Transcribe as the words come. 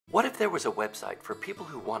What if there was a website for people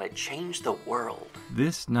who want to change the world?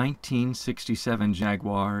 This 1967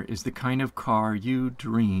 Jaguar is the kind of car you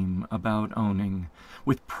dream about owning.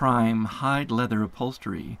 With prime hide leather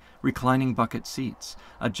upholstery, reclining bucket seats,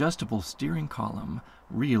 adjustable steering column,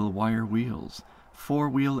 real wire wheels,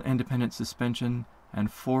 four-wheel independent suspension,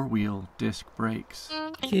 and four-wheel disc brakes.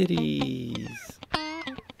 Kitties.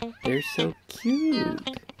 They're so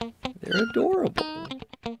cute. They're adorable.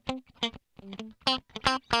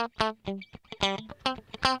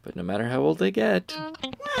 But no matter how old they get,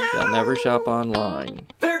 they'll never shop online.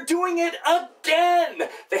 They're doing it again!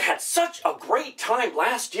 They had such a great time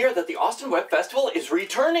last year that the Austin Web Festival is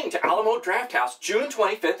returning to Alamo Drafthouse June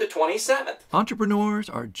 25th to 27th. Entrepreneurs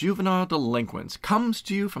are juvenile delinquents comes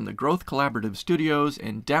to you from the Growth Collaborative Studios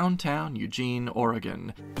in downtown Eugene,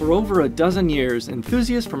 Oregon. For over a dozen years,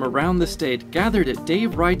 enthusiasts from around the state gathered at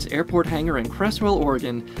Dave Wright's airport hangar in Cresswell,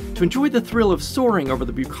 Oregon to enjoy the thrill of soaring over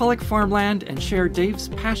the bucolic farmland and share Dave's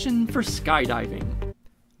passion for skydiving.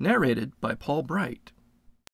 Narrated by Paul Bright.